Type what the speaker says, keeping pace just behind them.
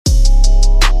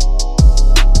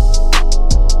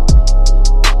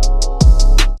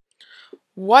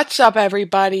What's up,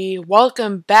 everybody?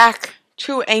 Welcome back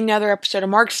to another episode of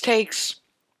Mark's Takes.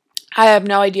 I have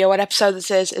no idea what episode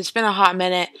this is. It's been a hot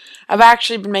minute. I've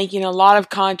actually been making a lot of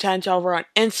content over on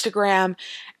Instagram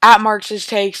at Mark's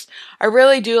Takes. I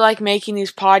really do like making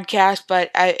these podcasts,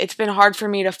 but it's been hard for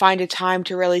me to find a time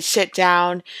to really sit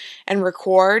down and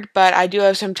record, but I do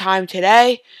have some time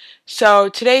today. So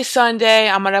today's Sunday.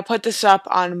 I'm going to put this up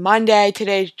on Monday.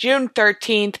 Today's June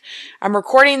 13th. I'm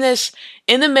recording this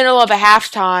in the middle of a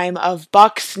halftime of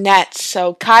Bucks Nets.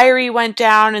 So Kyrie went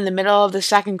down in the middle of the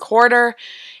second quarter,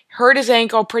 hurt his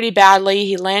ankle pretty badly.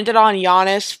 He landed on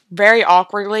Giannis very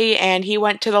awkwardly, and he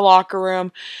went to the locker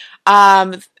room.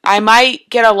 I might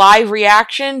get a live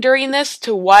reaction during this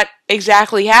to what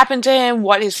exactly happened to him,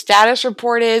 what his status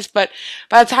report is, but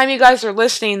by the time you guys are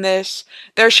listening this,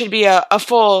 there should be a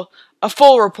full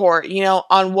report,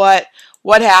 on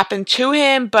what happened to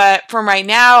him. But from right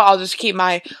now, I'll just keep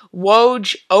my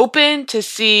Woj open to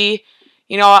see,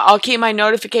 I'll keep my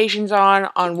notifications on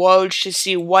Woj to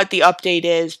see what the update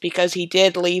is, because he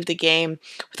did leave the game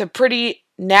with a pretty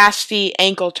nasty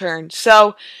ankle turn.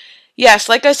 So, yes,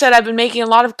 like I said, I've been making a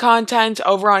lot of content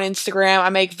over on Instagram. I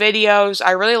make videos.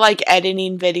 I really like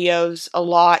editing videos a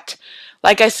lot.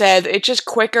 Like I said, it's just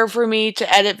quicker for me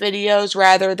to edit videos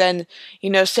rather than,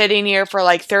 sitting here for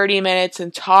like 30 minutes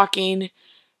and talking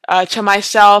to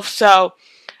myself. So,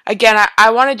 again, I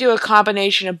want to do a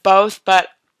combination of both, but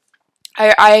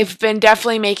I've been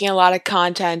definitely making a lot of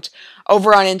content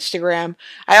over on Instagram.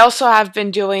 I also have been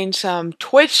doing some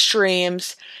Twitch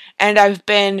streams, and I've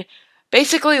been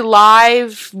basically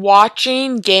live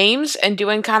watching games and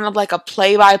doing kind of like a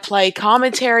play-by-play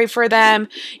commentary for them,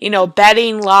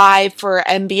 betting live for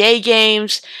NBA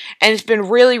games, and it's been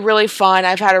really, really fun.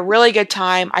 I've had a really good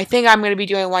time. I think I'm going to be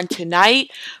doing one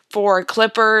tonight for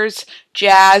Clippers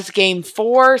Jazz Game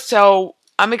 4, so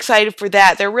I'm excited for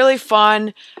that. They're really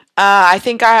fun. I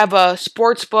think I have a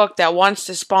sports book that wants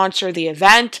to sponsor the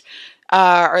event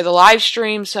or the live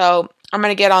stream, so I'm going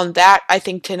to get on that, I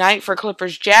think, tonight for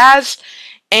Clippers Jazz.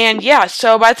 And yeah,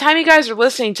 so by the time you guys are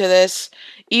listening to this,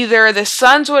 either the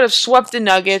Suns would have swept the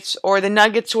Nuggets or the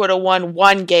Nuggets would have won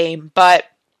one game. But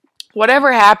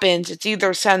whatever happens, it's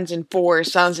either Suns in 4 or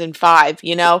Suns in 5,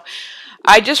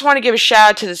 I just want to give a shout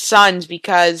out to the Suns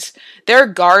because their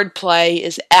guard play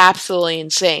is absolutely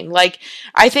insane. Like,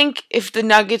 I think if the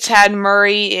Nuggets had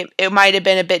Murray, it might have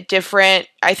been a bit different.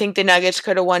 I think the Nuggets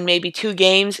could have won maybe 2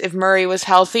 games if Murray was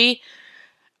healthy.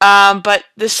 But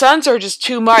the Suns are just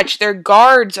too much. Their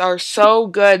guards are so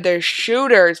good. Their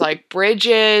shooters, like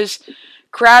Bridges.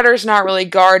 Crowder's not really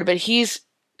guard, but he's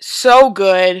so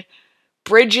good.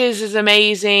 Bridges is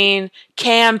amazing.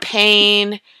 Cam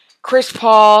Payne, Chris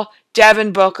Paul,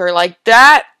 Devin Booker. Like,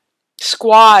 that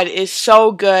squad is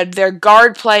so good. Their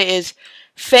guard play is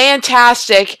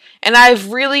fantastic, and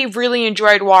I've really, really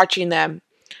enjoyed watching them.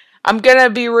 I'm going to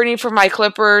be rooting for my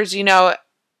Clippers,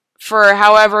 for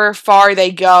however far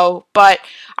they go, but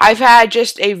I've had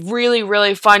just a really,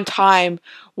 really fun time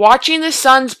watching the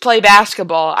Suns play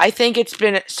basketball. I think it's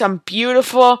been some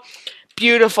beautiful,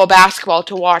 beautiful basketball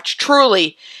to watch,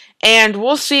 truly, and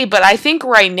we'll see, but I think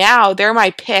right now they're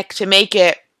my pick to make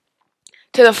it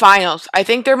to the finals. I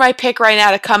think they're my pick right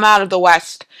now to come out of the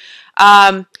West.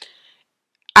 I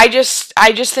just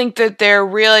think that they're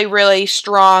really, really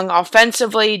strong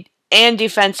offensively and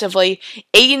defensively.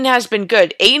 Ayton has been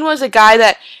good. Ayton was a guy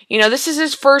that, this is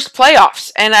his first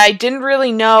playoffs, and I didn't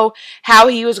really know how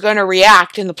he was going to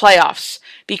react in the playoffs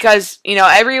because,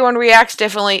 everyone reacts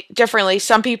differently.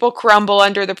 Some people crumble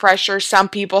under the pressure, some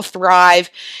people thrive,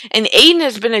 and Ayton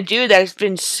has been a dude that has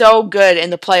been so good in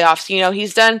the playoffs.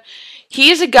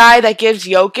 He is a guy that gives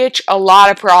Jokic a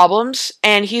lot of problems,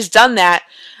 and he's done that.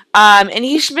 And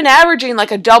he's been averaging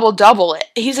like a double-double.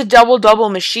 He's a double-double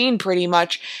machine pretty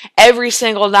much every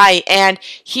single night. And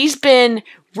he's been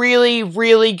really,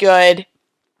 really good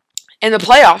in the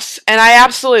playoffs. And I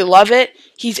absolutely love it.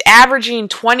 He's averaging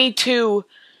 22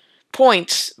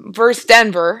 points versus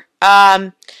Denver.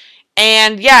 And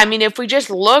yeah, if we just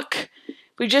look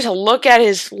at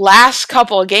his last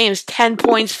couple of games, 10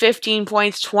 points, 15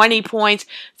 points, 20 points,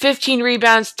 15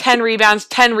 rebounds, 10 rebounds,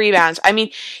 10 rebounds.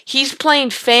 He's playing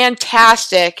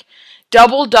fantastic,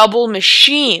 double-double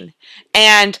machine,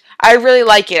 and I really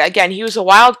like it. Again, he was a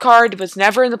wild card, was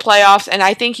never in the playoffs, and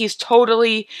I think he's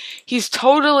totally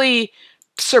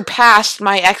surpassed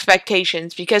my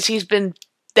expectations because he's been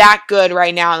that good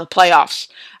right now in the playoffs.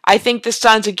 I think the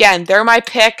Suns, again, they're my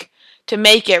pick to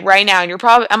make it right now.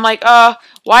 And I'm like,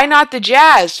 why not the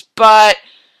Jazz? But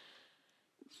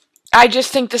I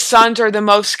just think the Suns are the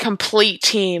most complete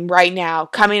team right now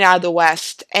coming out of the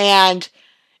West. And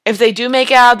if they do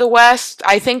make it out of the West,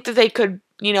 I think that they could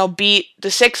beat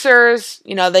the Sixers.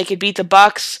 They could beat the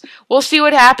Bucks. We'll see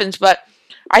what happens. But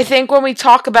I think when we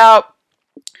talk about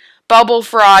bubble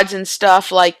frauds and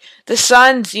stuff, like the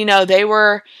Suns,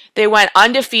 they went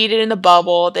undefeated in the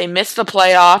bubble. They missed the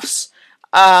playoffs,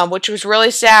 which was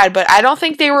really sad. But I don't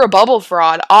think they were a bubble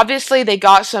fraud. Obviously, they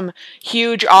got some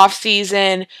huge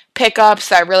offseason pickups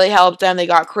that really helped them. They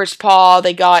got Chris Paul.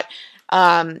 They got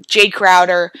Jay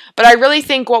Crowder. But I really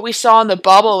think what we saw in the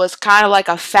bubble was kind of like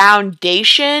a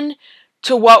foundation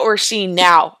to what we're seeing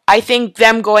now. I think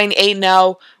them going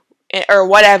 8-0 or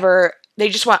whatever, they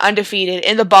just went undefeated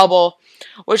in the bubble,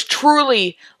 was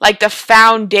truly like the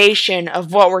foundation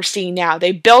of what we're seeing now.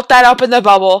 They built that up in the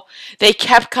bubble. They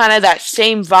kept kind of that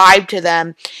same vibe to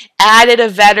them. Added a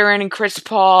veteran in Chris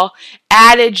Paul,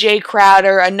 added Jay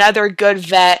Crowder, another good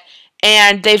vet,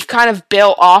 and they've kind of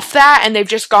built off that, and they've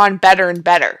just gone better and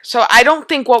better. So I don't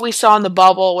think what we saw in the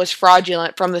bubble was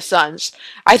fraudulent from the Suns.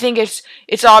 I think it's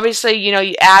obviously,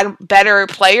 you add better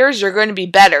players, you're going to be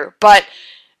better. But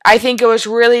I think it was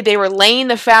really, they were laying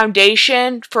the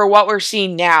foundation for what we're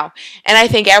seeing now. And I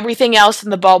think everything else in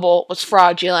the bubble was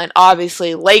fraudulent.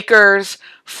 Obviously, Lakers,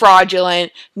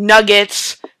 fraudulent.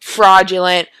 Nuggets,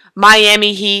 fraudulent.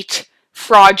 Miami Heat,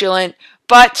 fraudulent.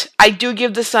 But I do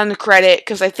give the Suns credit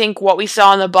because I think what we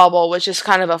saw in the bubble was just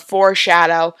kind of a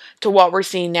foreshadow to what we're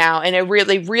seeing now. And it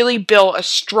really, really built a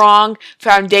strong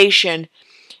foundation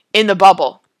in the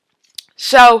bubble.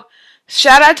 So,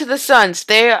 shout out to the Suns.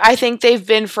 I think they've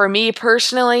been, for me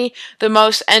personally, the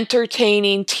most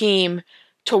entertaining team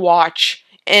to watch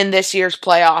in this year's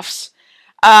playoffs.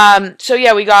 So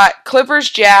yeah, we got Clippers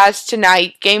Jazz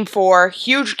tonight, game 4,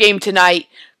 huge game tonight.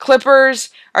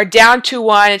 Clippers are down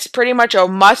 2-1. It's pretty much a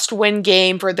must-win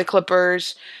game for the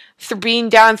Clippers. Being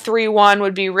down 3-1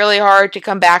 would be really hard to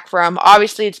come back from.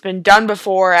 Obviously, it's been done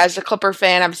before. As a Clipper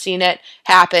fan, I've seen it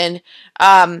happen.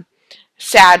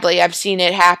 Sadly, I've seen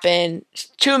it happen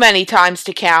too many times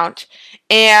to count.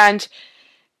 And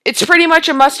it's pretty much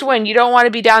a must-win. You don't want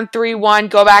to be down 3-1,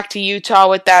 go back to Utah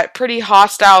with that pretty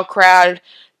hostile crowd.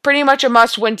 Pretty much a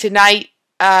must-win tonight.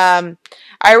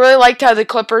 I really liked how the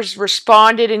Clippers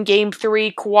responded in Game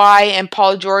 3. Kawhi and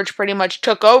Paul George pretty much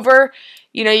took over.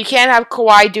 You can't have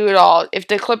Kawhi do it all. If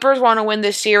the Clippers want to win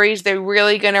this series, they're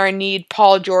really going to need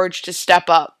Paul George to step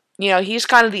up. He's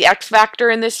kind of the X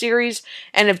factor in this series,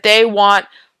 and if they want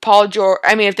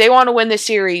if they want to win this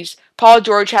series, Paul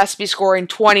George has to be scoring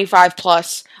 25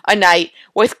 plus a night,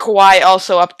 with Kawhi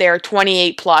also up there,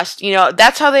 28 plus.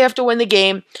 That's how they have to win the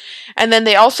game. And then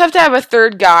they also have to have a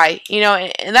third guy,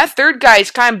 and that third guy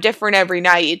is kind of different every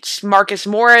night. It's Marcus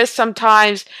Morris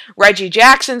sometimes, Reggie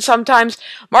Jackson sometimes.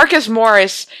 Marcus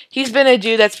Morris, he's been a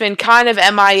dude that's been kind of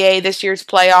MIA this year's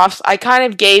playoffs. I kind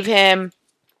of gave him,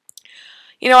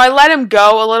 I let him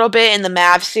go a little bit in the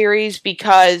Mavs series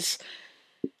because,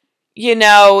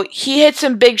 he hit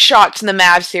some big shots in the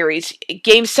Mavs series.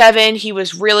 Game 7, he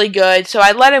was really good, so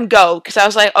I let him go because I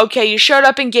was like, okay, you showed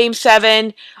up in Game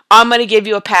 7, I'm going to give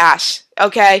you a pass,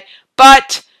 okay?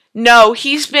 But, no,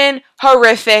 he's been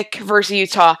horrific versus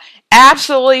Utah.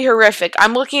 Absolutely horrific.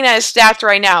 I'm looking at his stats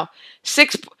right now.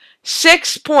 Six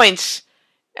points.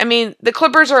 I mean, the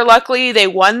Clippers are lucky they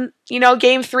won,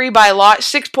 Game 3 by a lot.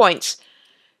 6 points.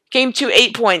 Game 2,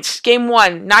 8 points. Game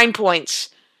 1, 9 points.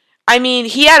 I mean,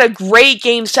 he had a great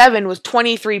Game 7 with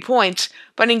 23 points,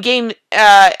 but in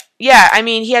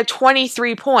he had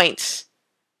 23 points.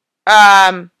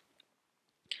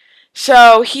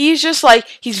 So he's just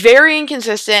he's very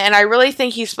inconsistent, and I really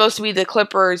think he's supposed to be the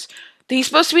Clippers'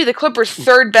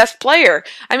 third best player.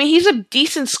 I mean, he's a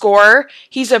decent scorer.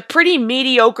 He's a pretty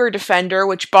mediocre defender,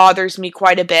 which bothers me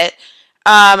quite a bit.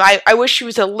 I wish he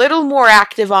was a little more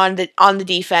active on the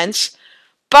defense,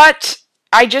 but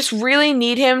I just really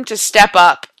need him to step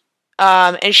up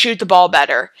and shoot the ball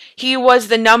better. He was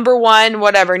the number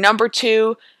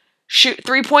 2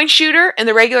 3-point shooter in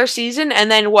the regular season,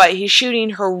 and then he's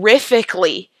shooting horrific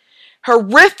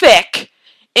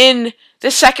in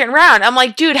the second round. I'm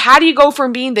like, dude, how do you go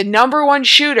from being the number 1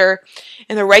 shooter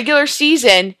in the regular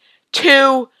season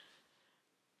to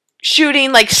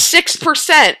shooting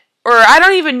 6%? Or I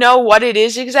don't even know what it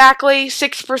is exactly,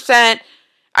 6%.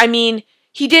 I mean,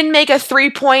 he didn't make a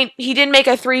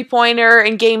 3-pointer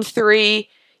in Game 3.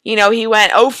 He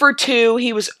went 0 for 2.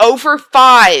 He was 0 for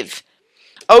 5.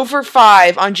 0 for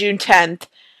 5 on June 10th.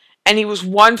 And he was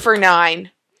 1 for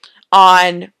 9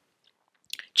 on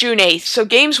June 8th. So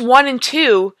games 1 and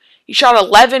 2, he shot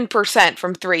 11%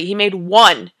 from 3. He made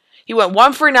 1. He went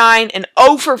 1 for 9 and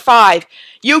 0 for 5.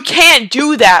 You can't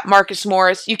do that, Marcus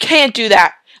Morris. You can't do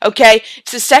that. Okay?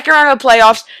 It's the second round of the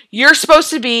playoffs. You're supposed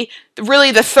to be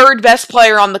really the third best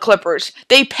player on the Clippers.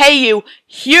 They pay you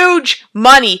huge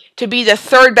money to be the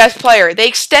third best player. They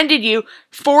extended you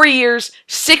 4 years,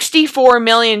 $64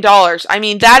 million. I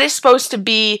mean, that is supposed to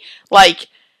be like,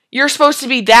 you're supposed to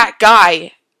be that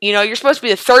guy. You know, you're supposed to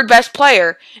be the third best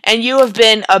player, and you have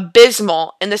been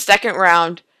abysmal in the second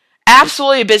round.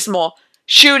 Absolutely abysmal.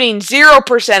 Shooting 0%,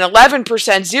 11%,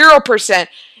 0%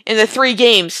 in the 3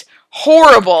 games.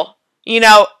 Horrible. You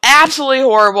know, absolutely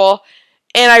horrible.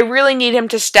 And I really need him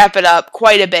to step it up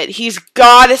quite a bit. He's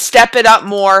got to step it up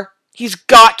more. He's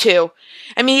got to.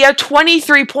 I mean, he had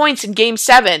 23 points in Game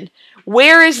 7.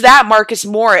 Where is that Marcus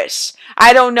Morris?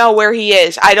 I don't know where he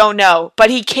is. I don't know. But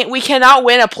we cannot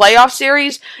win a playoff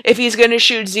series if he's going to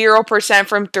shoot 0%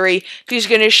 from 3. If he's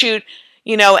going to shoot,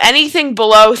 anything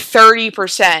below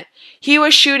 30%. He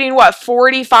was shooting,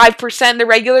 45% in the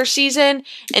regular season,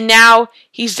 and now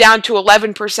he's down to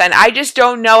 11%. I just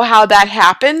don't know how that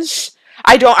happens.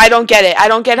 I don't get it. I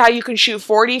don't get how you can shoot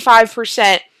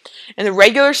 45% in the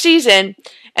regular season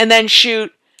and then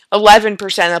shoot 11%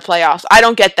 in the playoffs. I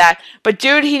don't get that. But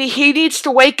dude, he needs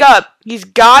to wake up. He's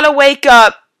got to wake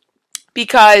up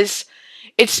because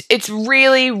it's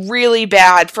really, really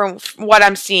bad from what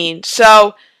I'm seeing.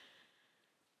 So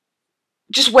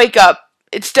just wake up.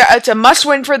 It's a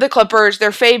must-win for the Clippers.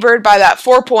 They're favored by that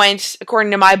 4 points,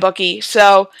 according to my bookie.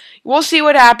 So we'll see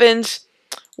what happens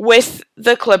with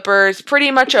the Clippers. Pretty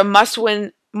much a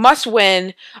must-win.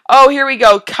 Oh, here we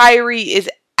go. Kyrie is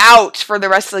out for the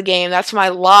rest of the game. That's my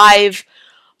live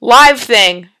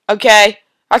thing, okay?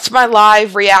 That's my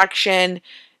live reaction.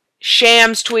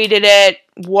 Shams tweeted it.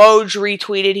 Woj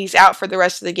retweeted. He's out for the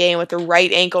rest of the game with a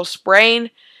right ankle sprain.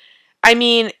 I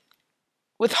mean,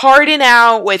 with Harden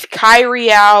out, with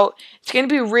Kyrie out, it's going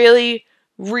to be really,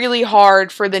 really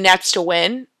hard for the Nets to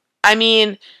win. I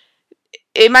mean,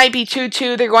 it might be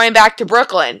 2-2. They're going back to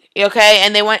Brooklyn, okay?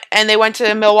 And they went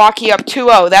to Milwaukee up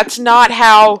 2-0.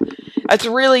 That's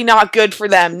really not good for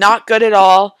them. Not good at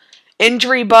all.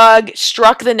 Injury bug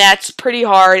struck the Nets pretty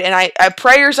hard, and I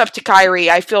prayers up to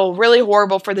Kyrie. I feel really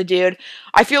horrible for the dude.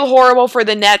 I feel horrible for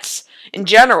the Nets in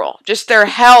general. Just their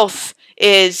health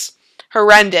is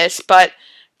horrendous, but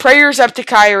prayers up to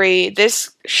Kyrie.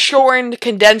 This shortened,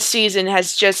 condensed season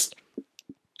has just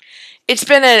it's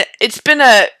been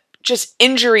a just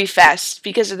injury fest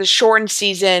because of the shortened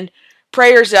season.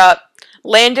 Prayers up.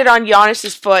 Landed on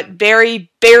Giannis's foot very,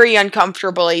 very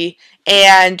uncomfortably,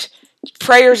 and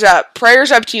prayers up.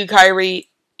 Prayers up to you, Kyrie.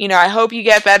 I hope you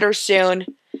get better soon.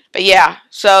 But yeah,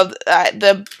 so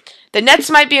the Nets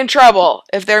might be in trouble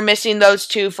if they're missing those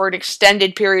two for an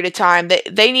extended period of time.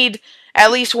 They need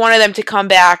at least one of them to come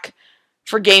back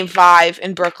for Game 5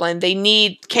 in Brooklyn.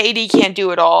 KD can't do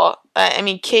it all. I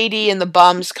mean, KD and the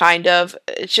bums, kind of.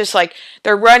 It's just like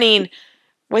they're running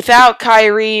without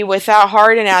Kyrie, without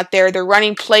Harden out there. They're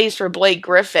running plays for Blake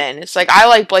Griffin. It's like, I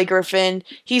like Blake Griffin.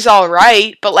 He's all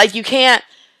right, but like you can't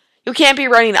be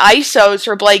running ISOs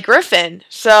for Blake Griffin.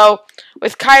 So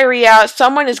with Kyrie out,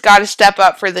 someone has got to step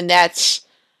up for the Nets.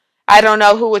 I don't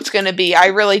know who it's going to be. I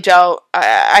really don't.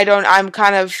 I don't. I'm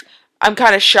kind of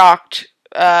shocked.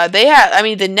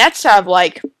 The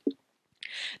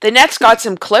Nets got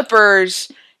some Clippers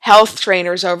health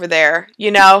trainers over there,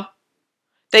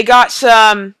 They got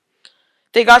some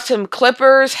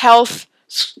Clippers health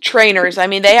trainers. I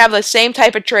mean, they have the same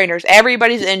type of trainers.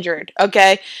 Everybody's injured,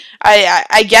 okay?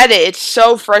 I get it. It's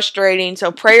so frustrating.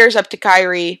 So prayers up to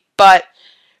Kyrie, but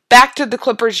back to the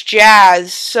Clippers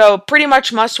Jazz. So pretty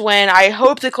much must win. I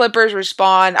hope the Clippers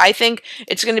respond. I think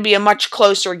it's going to be a much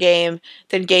closer game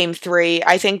than Game 3.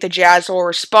 I think the Jazz will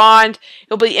respond.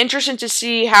 It'll be interesting to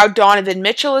see how Donovan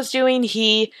Mitchell is doing.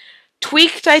 He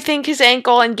tweaked, I think, his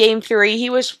ankle in Game 3. He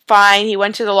was fine. He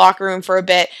went to the locker room for a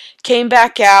bit, came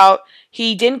back out.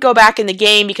 He didn't go back in the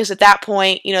game because at that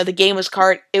point, the game was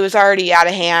it was already out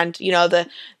of hand.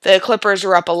 The Clippers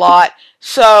were up a lot.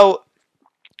 So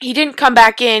he didn't come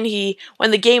back in.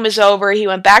 When the game was over, he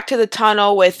went back to the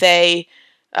tunnel with a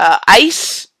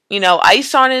ice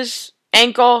on his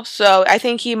ankle. So I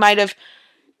think he might have.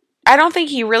 I don't think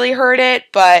he really hurt it,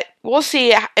 but we'll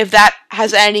see if that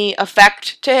has any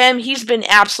effect to him. He's been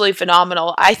absolutely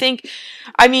phenomenal.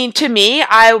 To me,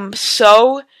 I'm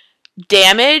so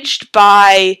damaged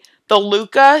by the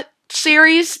Luka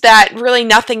series that really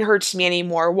nothing hurts me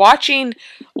anymore. Watching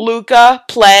Luka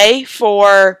play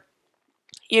for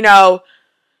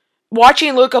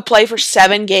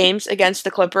 7 games against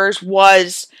the Clippers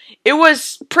was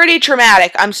pretty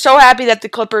traumatic. I'm so happy that the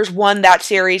Clippers won that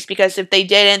series because if they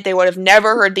didn't, they would have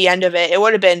never heard the end of it. It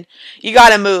would have been, you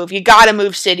gotta move. You gotta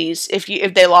move cities if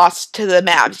they lost to the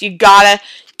Mavs. You gotta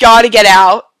get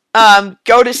out.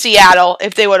 go to Seattle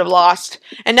if they would have lost.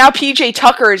 And now PJ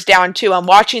Tucker is down too. I'm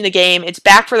watching the game. It's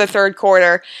back for the third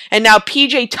quarter. And now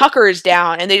PJ Tucker is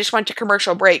down and they just went to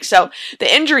commercial break. So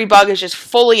the injury bug is just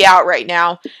fully out right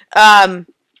now.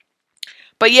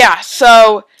 But yeah,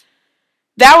 so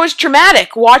that was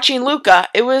traumatic watching Luka.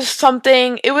 It was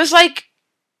something, it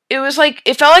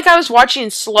felt like I was watching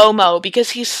slow-mo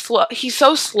because he's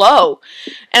so slow.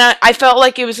 And I felt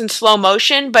like it was in slow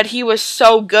motion, but he was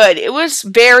so good. It was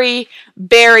very,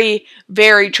 very,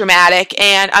 very traumatic,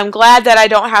 and I'm glad that I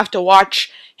don't have to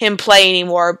watch him play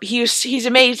anymore. He's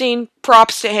amazing,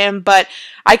 props to him, but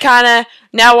I kind of,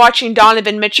 now watching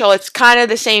Donovan Mitchell, it's kind of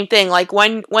the same thing. Like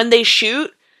when they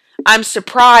shoot, I'm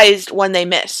surprised when they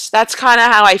miss. That's kind of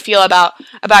how I feel about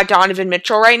Donovan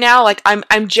Mitchell right now. Like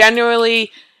I'm genuinely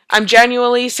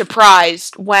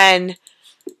surprised when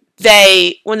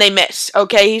they miss.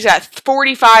 Okay, he's at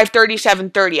 45,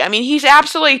 37, 30. I mean, he's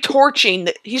absolutely torching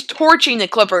the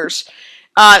Clippers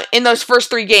in those first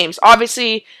three games.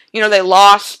 Obviously, they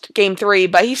lost game 3,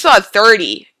 but he still had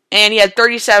 30. And he had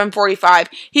 37, 45.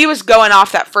 He was going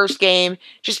off that first game.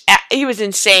 He was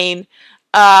insane.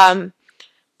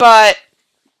 But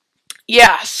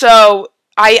yeah, so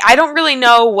I don't really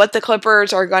know what the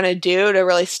Clippers are going to do to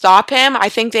really stop him. I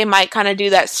think they might kind of do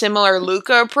that similar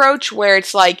Luka approach where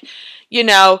it's like,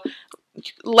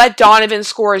 let Donovan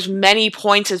score as many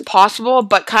points as possible,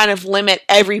 but kind of limit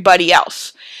everybody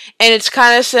else. And it's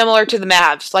kind of similar to the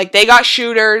Mavs. Like, they got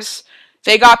shooters.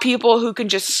 They got people who can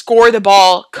just score the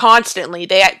ball constantly.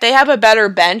 They have a better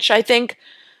bench, I think,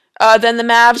 than the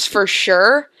Mavs for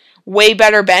sure. Way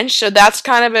better bench, so that's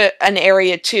kind of an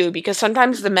area too, because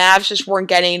sometimes the Mavs just weren't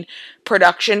getting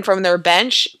production from their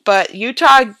bench, but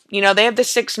Utah, they have the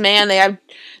 6th man,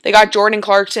 they got Jordan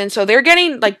Clarkson, so they're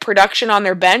getting like production on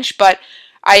their bench, but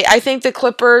I think the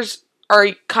Clippers are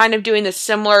kind of doing the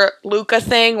similar Luka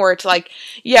thing, where it's like,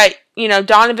 yeah,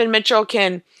 Donovan Mitchell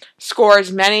can score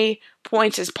as many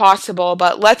points as possible,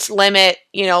 but let's limit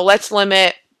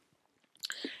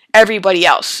everybody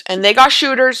else. And they got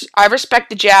shooters. I respect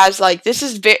the Jazz. Like, this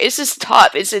is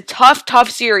tough. It's a tough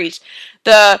series.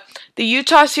 The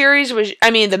Utah series the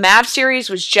Mavs series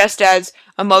was just as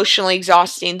emotionally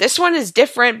exhausting. This one is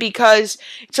different because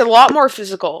it's a lot more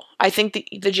physical. I think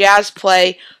the Jazz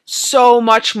play so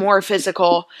much more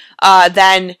physical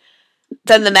than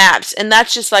the Mavs. And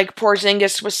that's just like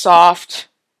Porzingis was soft.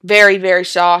 Very, very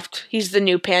soft. He's the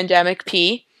new pandemic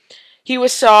P. He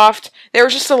was soft. There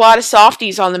was just a lot of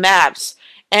softies on the Mavs,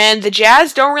 and the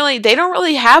Jazz don't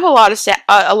really have a lot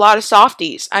of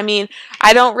softies. I mean,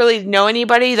 I don't really know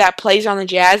anybody that plays on the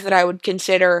Jazz that I would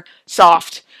consider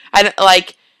soft. I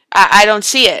don't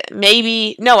see it.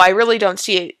 I really don't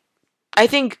see it. I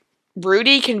think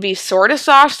Rudy can be sort of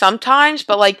soft sometimes,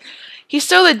 but like, he's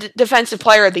still the defensive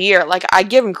player of the year. Like, I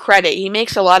give him credit. He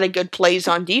makes a lot of good plays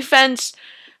on defense,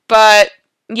 but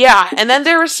yeah. And then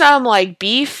there was some like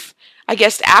beef, I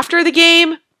guess, after the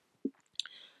game.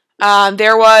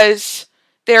 There was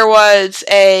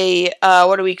a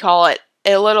what do we call it?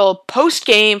 A little post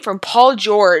game from Paul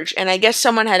George, and I guess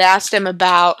someone had asked him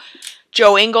about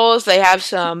Joe Ingles. They have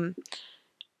some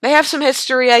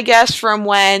history, I guess, from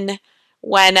when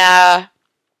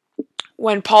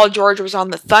Paul George was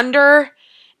on the Thunder,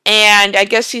 and I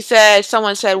guess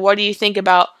someone said, "What do you think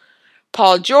about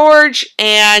Paul George?"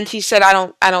 And he said,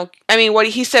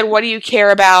 what do you care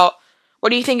about? What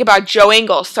do you think about Joe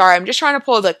Ingles? Sorry, I'm just trying to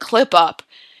pull the clip up.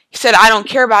 He said, "I don't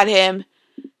care about him."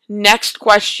 Next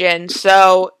question.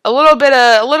 So a little bit,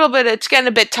 it's getting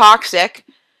a bit toxic.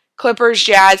 Clippers,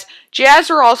 Jazz. Jazz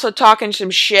were also talking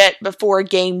some shit before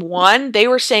game 1. They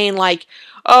were saying like,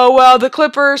 "Oh, well, the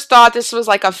Clippers thought this was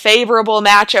like a favorable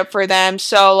matchup for them.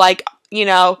 So like,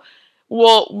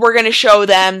 we're going to show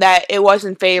them that it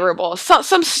wasn't favorable."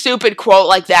 Some stupid quote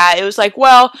like that. It was like,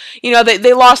 well,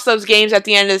 they lost those games at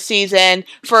the end of the season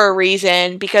for a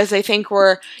reason, because they think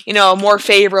we're, a more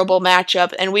favorable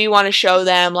matchup, and we want to show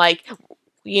them, like,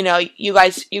 you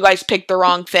guys picked the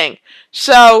wrong thing.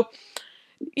 So,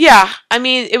 yeah, I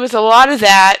mean, it was a lot of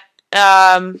that.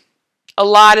 A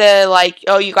lot of, like,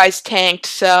 oh, you guys tanked,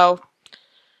 so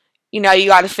you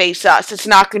got to face us. It's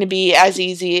not going to be as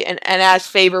easy and as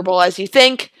favorable as you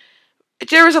think.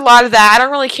 There was a lot of that. I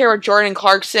don't really care what Jordan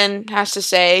Clarkson has to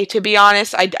say, to be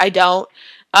honest. I don't.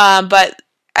 But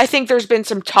I think there's been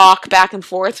some talk back and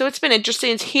forth, so it's been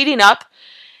interesting. It's heating up.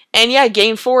 And yeah,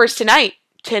 game 4 is tonight.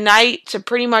 Tonight's a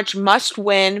pretty much must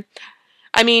win.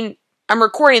 I mean, I'm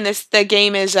recording this. The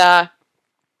game is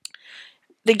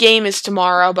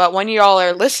tomorrow, but when y'all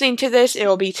are listening to this, it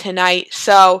will be tonight.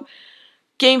 So,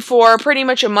 Game 4, pretty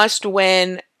much a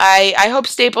must-win. I hope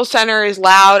Staples Center is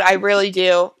loud. I really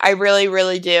do. I really,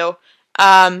 really do.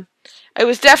 Um, it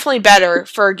was definitely better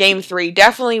for Game 3.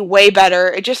 Definitely way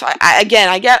better. It just, again,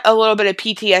 I get a little bit of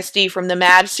PTSD from the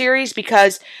Mavs series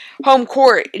because home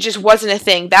court, it just wasn't a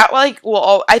thing. That,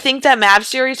 well, I think that Mavs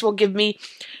series will give me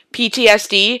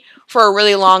PTSD for a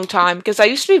really long time because I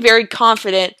used to be very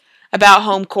confident about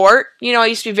home court. I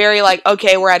used to be very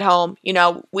okay, we're at home.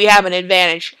 We have an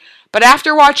advantage. But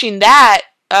after watching that,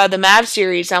 the Mavs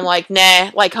series, I'm like,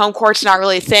 nah, home court's not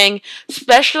really a thing,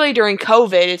 especially during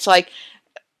COVID. It's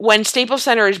when Staples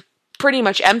Center is pretty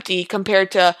much empty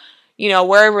compared to,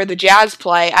 wherever the Jazz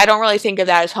play, I don't really think of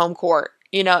that as home court.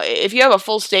 If you have a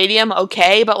full stadium,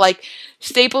 okay, but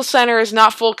Staples Center is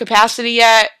not full capacity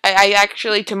yet. I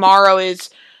actually, tomorrow is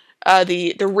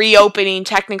the reopening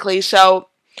technically, so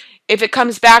if it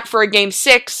comes back for a Game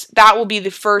 6, that will be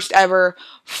the first ever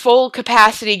full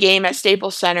capacity game at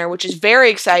Staples Center, which is very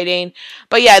exciting.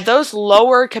 But yeah, those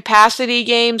lower capacity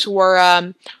games were,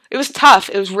 it was tough.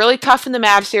 It was really tough in the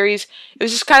Mavs series. It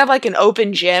was just kind of like an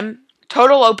open gym,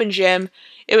 total open gym.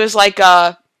 It was like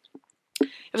an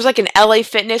LA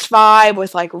Fitness vibe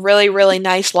with really, really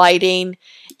nice lighting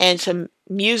and some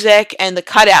music and the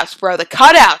cutouts, bro. The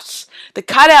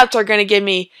cutouts are going to give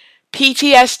me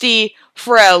PTSD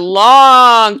for a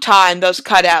long time. Those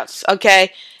cutouts,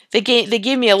 okay? They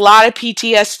gave me a lot of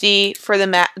PTSD for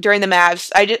during the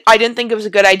Mavs. I didn't think it was a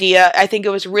good idea. I think it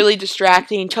was really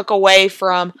distracting. Took away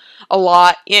from a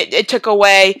lot. It took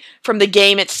away from the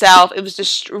game itself. It was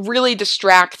just really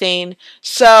distracting.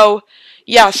 So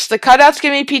yes, the cutouts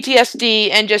give me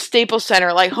PTSD, and just Staples Center,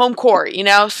 home court.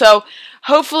 So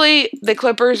hopefully the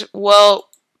Clippers will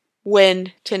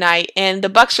win tonight, and the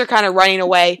Bucks are kind of running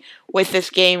away with this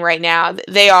game right now.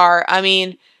 They are. I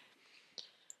mean,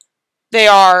 they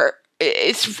are.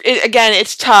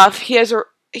 It's tough.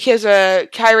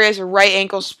 Kyrie has a right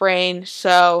ankle sprain,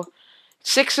 so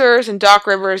Sixers and Doc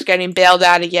Rivers getting bailed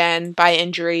out again by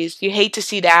injuries. You hate to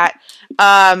see that.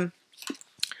 I'm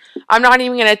not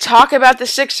even going to talk about the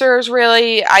Sixers,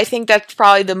 really. I think that's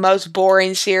probably the most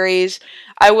boring series.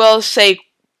 I will say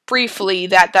briefly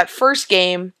that first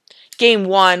game, Game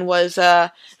 1, was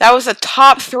that was a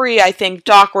top 3, I think,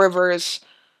 Doc Rivers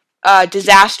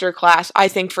disaster class, I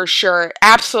think for sure.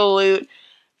 Absolute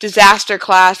disaster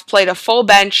class. Played a full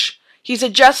bench. He's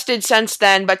adjusted since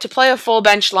then, but to play a full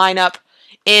bench lineup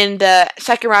in the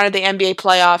second round of the NBA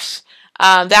playoffs,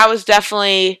 that was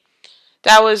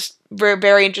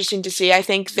very interesting to see. I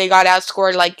think they got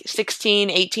outscored 16,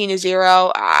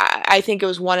 18-0. I think it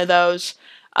was one of those.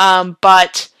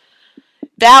 But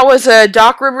that was a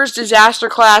Doc Rivers disaster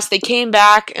class. They came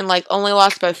back and only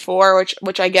lost by 4,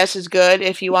 which I guess is good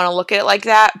if you want to look at it like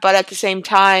that. But at the same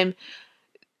time,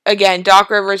 again,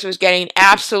 Doc Rivers was getting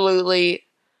absolutely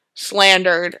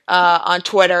slandered on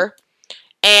Twitter.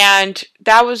 And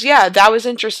that was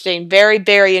interesting. Very,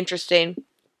 very interesting.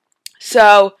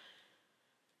 So,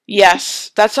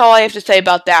 yes, that's all I have to say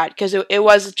about that, because it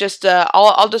was just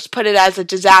I'll just put it as a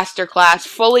disaster class,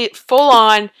 full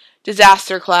on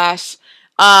disaster class.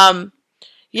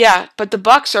 Yeah, but the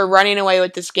Bucks are running away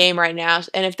with this game right now,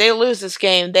 and if they lose this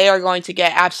game, they are going to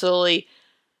get absolutely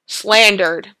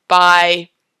slandered by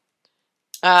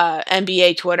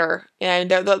NBA Twitter,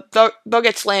 and they'll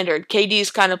get slandered.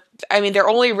 KD's kind of, they're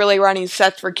only really running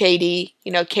sets for KD.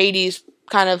 KD's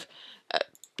kind of,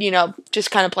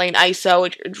 just kind of playing ISO.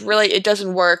 It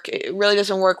doesn't work. It really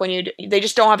doesn't work when they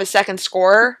just don't have a second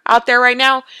scorer out there right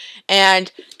now.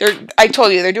 And I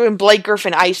told you, they're doing Blake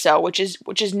Griffin ISO, which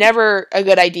is never a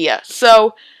good idea.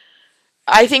 So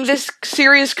I think this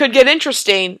series could get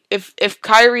interesting if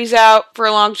Kyrie's out for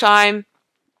a long time,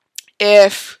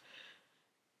 if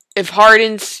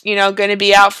Harden's, going to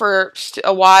be out for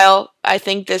a while. I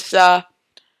think this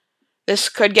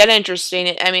could get interesting.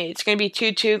 It's going to be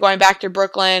 2-2 going back to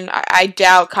Brooklyn. I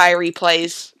doubt Kyrie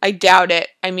plays. I doubt it.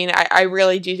 I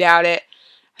really do doubt it.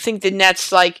 I think the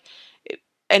Nets,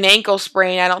 an ankle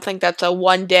sprain, I don't think that's a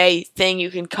one-day thing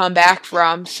you can come back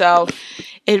from. So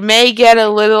it may get a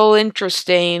little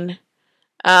interesting.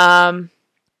 Obviously,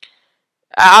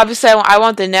 I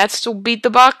want the Nets to beat the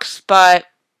Bucks, but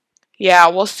yeah,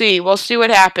 we'll see. We'll see what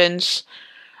happens.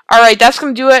 Alright, that's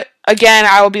going to do it. Again,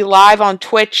 I will be live on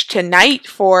Twitch tonight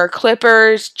for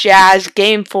Clippers Jazz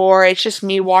Game 4. It's just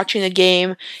me watching the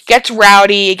game. It gets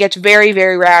rowdy. It gets very,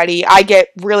 very rowdy. I get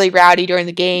really rowdy during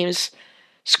the games.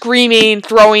 Screaming,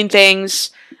 throwing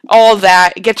things, all of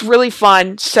that. It gets really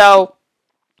fun. So,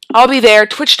 I'll be there.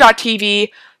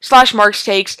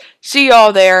 Twitch.tv/MarksTakes. See you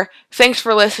all there. Thanks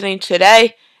for listening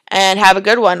today, and have a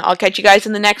good one. I'll catch you guys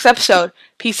in the next episode.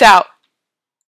 Peace out.